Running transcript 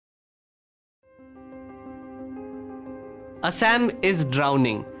Assam is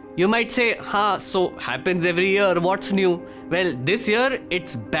drowning. You might say, so happens every year, what's new? Well, this year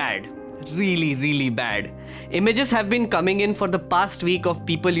it's bad. Really bad. Images have been coming in for the past week of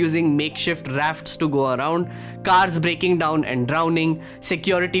people using makeshift rafts to go around, cars breaking down and drowning,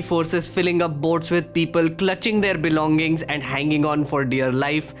 security forces filling up boats with people clutching their belongings and hanging on for dear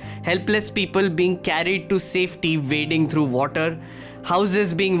life, helpless people being carried to safety wading through water,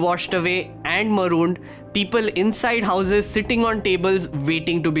 houses being washed away and marooned, people inside houses sitting on tables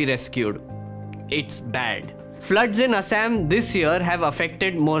waiting to be rescued. It's bad. Floods in Assam this year have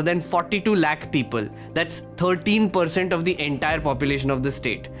affected more than 42 lakh people. That's 13% of the entire population of the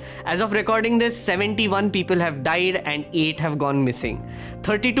state. As of recording this, 71 people have died and 8 have gone missing.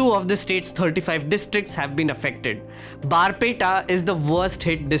 32 of the state's 35 districts have been affected. Barpeta is the worst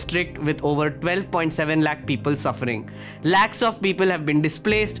hit district with over 12.7 lakh people suffering. Lakhs of people have been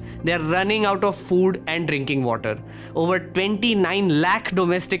displaced. They are running out of food and drinking water. Over 29 lakh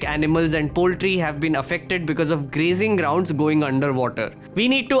domestic animals and poultry have been affected because of grazing grounds going underwater. We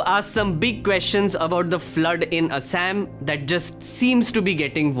need to ask some big questions about the flood in Assam that just seems to be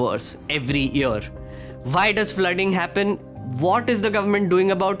getting worse every year. Why does flooding happen? What is the government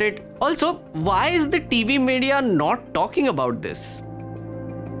doing about it? Also, why is the TV media not talking about this?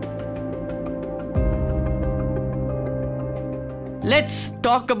 Let's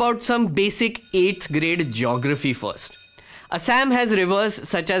talk about some basic 8th grade geography first. Assam has rivers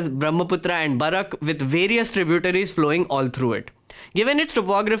such as Brahmaputra and Barak with various tributaries flowing all through it. Given its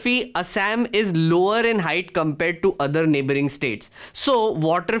topography, Assam is lower in height compared to other neighboring states. So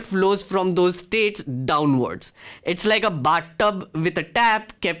water flows from those states downwards. It's like a bathtub with a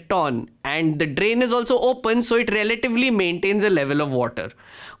tap kept on, and the drain is also open, so it relatively maintains a level of water.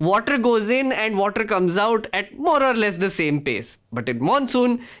 Water goes in and water comes out at more or less the same pace. But in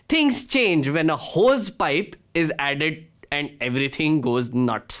monsoon, things change when a hose pipe is added and everything goes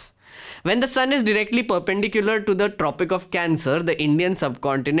nuts. When the sun is directly perpendicular to the Tropic of Cancer, the Indian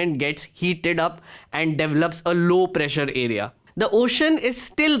subcontinent gets heated up and develops a low pressure area. The ocean is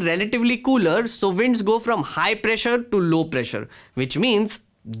still relatively cooler, so winds go from high pressure to low pressure, which means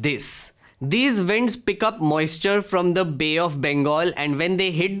this. These winds pick up moisture from the Bay of Bengal, and when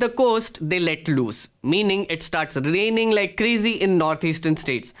they hit the coast, they let loose, meaning it starts raining like crazy in northeastern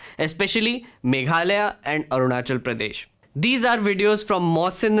states, especially Meghalaya and Arunachal Pradesh. These are videos from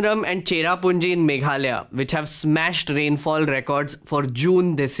Mawsynram and Cherrapunji in Meghalaya, which have smashed rainfall records for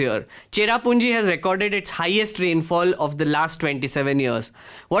June this year. Cherrapunji has recorded its highest rainfall of the last 27 years.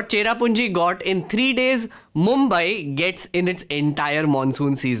 What Cherrapunji got in 3 days, Mumbai gets in its entire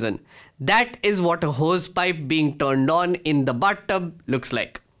monsoon season. That is what a hose pipe being turned on in the bathtub looks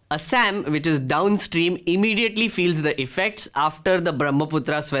like. Assam, which is downstream, immediately feels the effects after the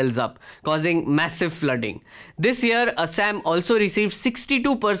Brahmaputra swells up, causing massive flooding. This year, Assam also received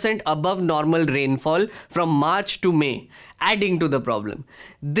 62% above normal rainfall from March to May, adding to the problem.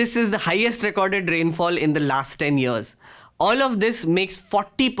 This is the highest recorded rainfall in the last 10 years. All of this makes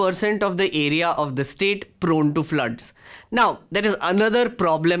 40% of the area of the state prone to floods. Now, there is another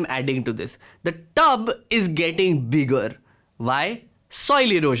problem adding to this. The tub is getting bigger. Why?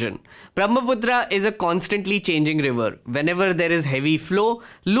 Soil erosion. Brahmaputra is a constantly changing river. Whenever there is heavy flow,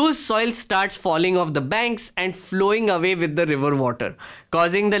 loose soil starts falling off the banks and flowing away with the river water,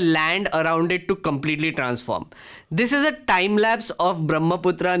 causing the land around it to completely transform. This is a time lapse of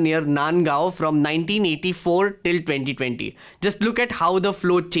Brahmaputra near Nandgaon from 1984 till 2020. Just look at how the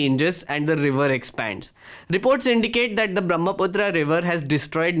flow changes and the river expands. Reports indicate that the Brahmaputra river has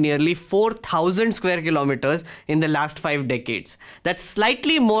destroyed nearly 4,000 square kilometers in the last 5 decades. That's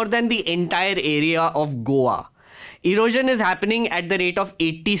slightly more than the entire area of Goa. Erosion is happening at the rate of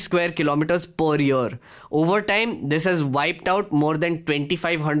 80 square kilometers per year. Over time, this has wiped out more than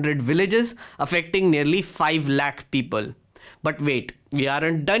 2,500 villages, affecting nearly 5 lakh people. But wait, we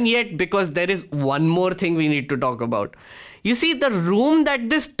aren't done yet because there is one more thing we need to talk about. You see, the room that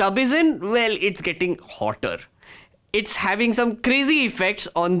this tub is in, well, it's getting hotter. It's having some crazy effects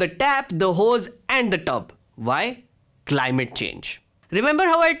on the tap, the hose, and the tub. Why? Climate change. Remember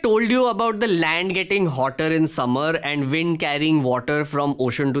how I told you about the land getting hotter in summer and wind carrying water from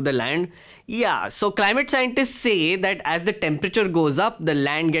ocean to the land? Yeah, so climate scientists say that as the temperature goes up, the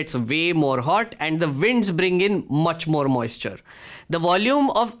land gets way more hot and the winds bring in much more moisture. The volume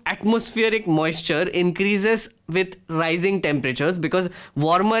of atmospheric moisture increases with rising temperatures because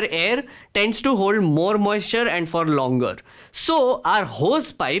warmer air tends to hold more moisture and for longer. So our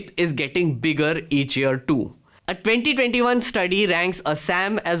hose pipe is getting bigger each year too. A 2021 study ranks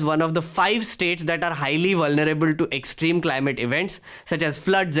Assam as one of the 5 states that are highly vulnerable to extreme climate events such as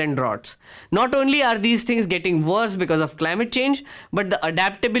floods and droughts. Not only are these things getting worse because of climate change, but the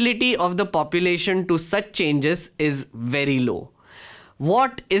adaptability of the population to such changes is very low.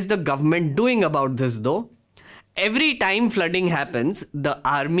 What is the government doing about this though? Every time flooding happens, the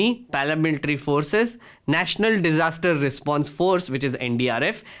Army, paramilitary forces, National Disaster Response Force, which is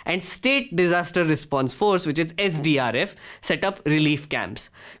NDRF, and State Disaster Response Force, which is SDRF, set up relief camps.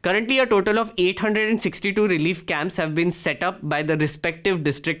 Currently, a total of 862 relief camps have been set up by the respective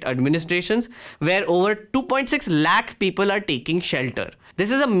district administrations, where over 2.6 lakh people are taking shelter.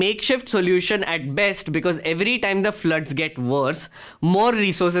 This is a makeshift solution at best because every time the floods get worse, more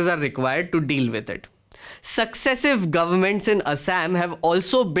resources are required to deal with it. Successive governments in Assam have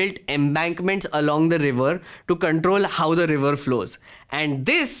also built embankments along the river to control how the river flows. And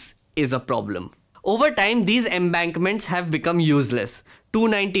this is a problem. Over time, these embankments have become useless.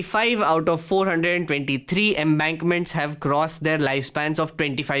 295 out of 423 embankments have crossed their lifespans of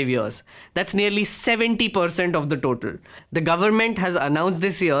 25 years. That's nearly 70% of the total. The government has announced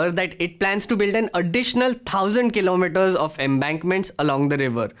this year that it plans to build an additional 1,000 kilometers of embankments along the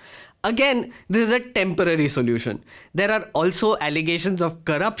river. Again, this is a temporary solution. There are also allegations of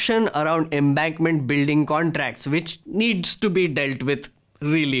corruption around embankment building contracts, which needs to be dealt with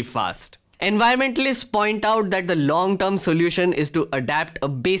really fast. Environmentalists point out that the long-term solution is to adapt a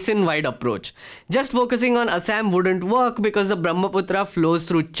basin-wide approach. Just focusing on Assam wouldn't work because the Brahmaputra flows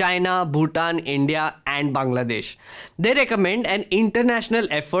through China, Bhutan, India, and Bangladesh. They recommend an international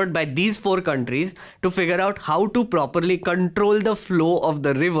effort by these 4 countries to figure out how to properly control the flow of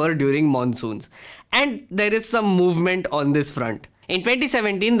the river during monsoons. And there is some movement on this front. In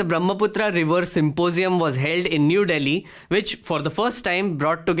 2017, the Brahmaputra River Symposium was held in New Delhi, which for the first time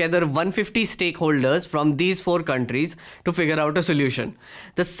brought together 150 stakeholders from these 4 countries to figure out a solution.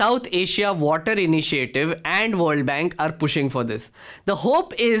 The South Asia Water Initiative and World Bank are pushing for this. The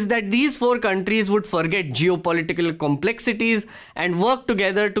hope is that these 4 countries would forget geopolitical complexities and work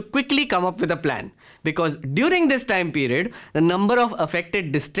together to quickly come up with a plan. Because during this time period, the number of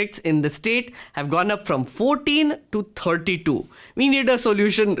affected districts in the state have gone up from 14 to 32. We need a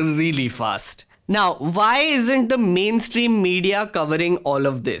solution really fast. Now, why isn't the mainstream media covering all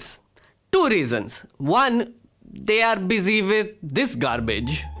of this? 2 reasons. One, they are busy with this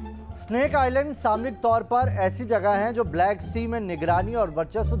garbage. Snake island सामरिक तौर पर ऐसी जगह है जो black सी में निगरानी और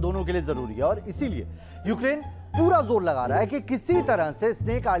वर्चस्व दोनों के लिए जरूरी है और इसीलिए यूक्रेन पूरा जोर लगा रहा है कि किसी तरह से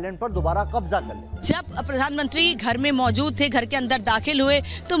स्नेक आइलैंड पर दोबारा कब्जा कर ले। जब प्रधानमंत्री घर में मौजूद थे, घर के अंदर दाखिल हुए,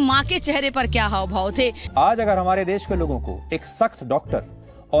 तो मां के चेहरे पर क्या हाव भाव थे? आज अगर हमारे देश के लोगों को एक सख्त डॉक्टर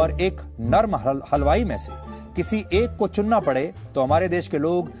और एक नर्म हलवाई में से किसी एक को चुनना पड़े तो हमारे देश के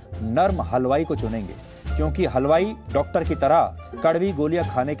लोग नर्म हलवाई को चुनेंगे, क्योंकि हलवाई डॉक्टर की तरह कड़वी गोलियां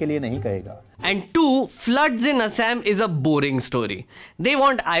खाने के लिए नहीं कहेगा। And 2, floods in Assam is a boring story. They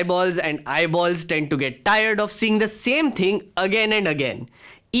want eyeballs and eyeballs tend to get tired of seeing the same thing again and again.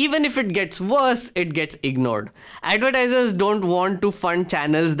 Even if it gets worse, it gets ignored. Advertisers don't want to fund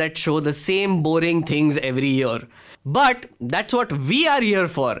channels that show the same boring things every year. But that's what we are here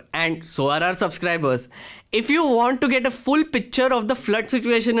for, and so are our subscribers. If you want to get a full picture of the flood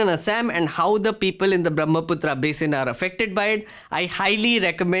situation in Assam and how the people in the Brahmaputra basin are affected by it, I highly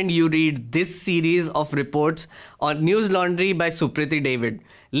recommend you read this series of reports on News Laundry by Supriti David.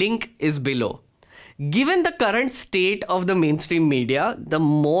 Link is below. Given the current state of the mainstream media, the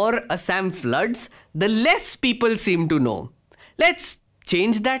more Assam floods, the less people seem to know. Let's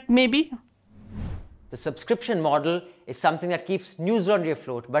change that maybe? The subscription model is something that keeps News Laundry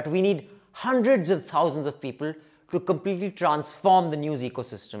afloat, but we need hundreds of thousands of people to completely transform the news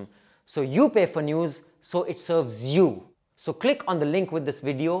ecosystem. So you pay for news, so it serves you. So click on the link with this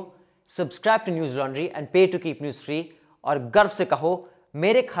video, subscribe to News Laundry and pay to keep news free, और गर्व से कहो,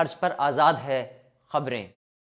 मेरे खर्च पर आज़ाद है खबरें।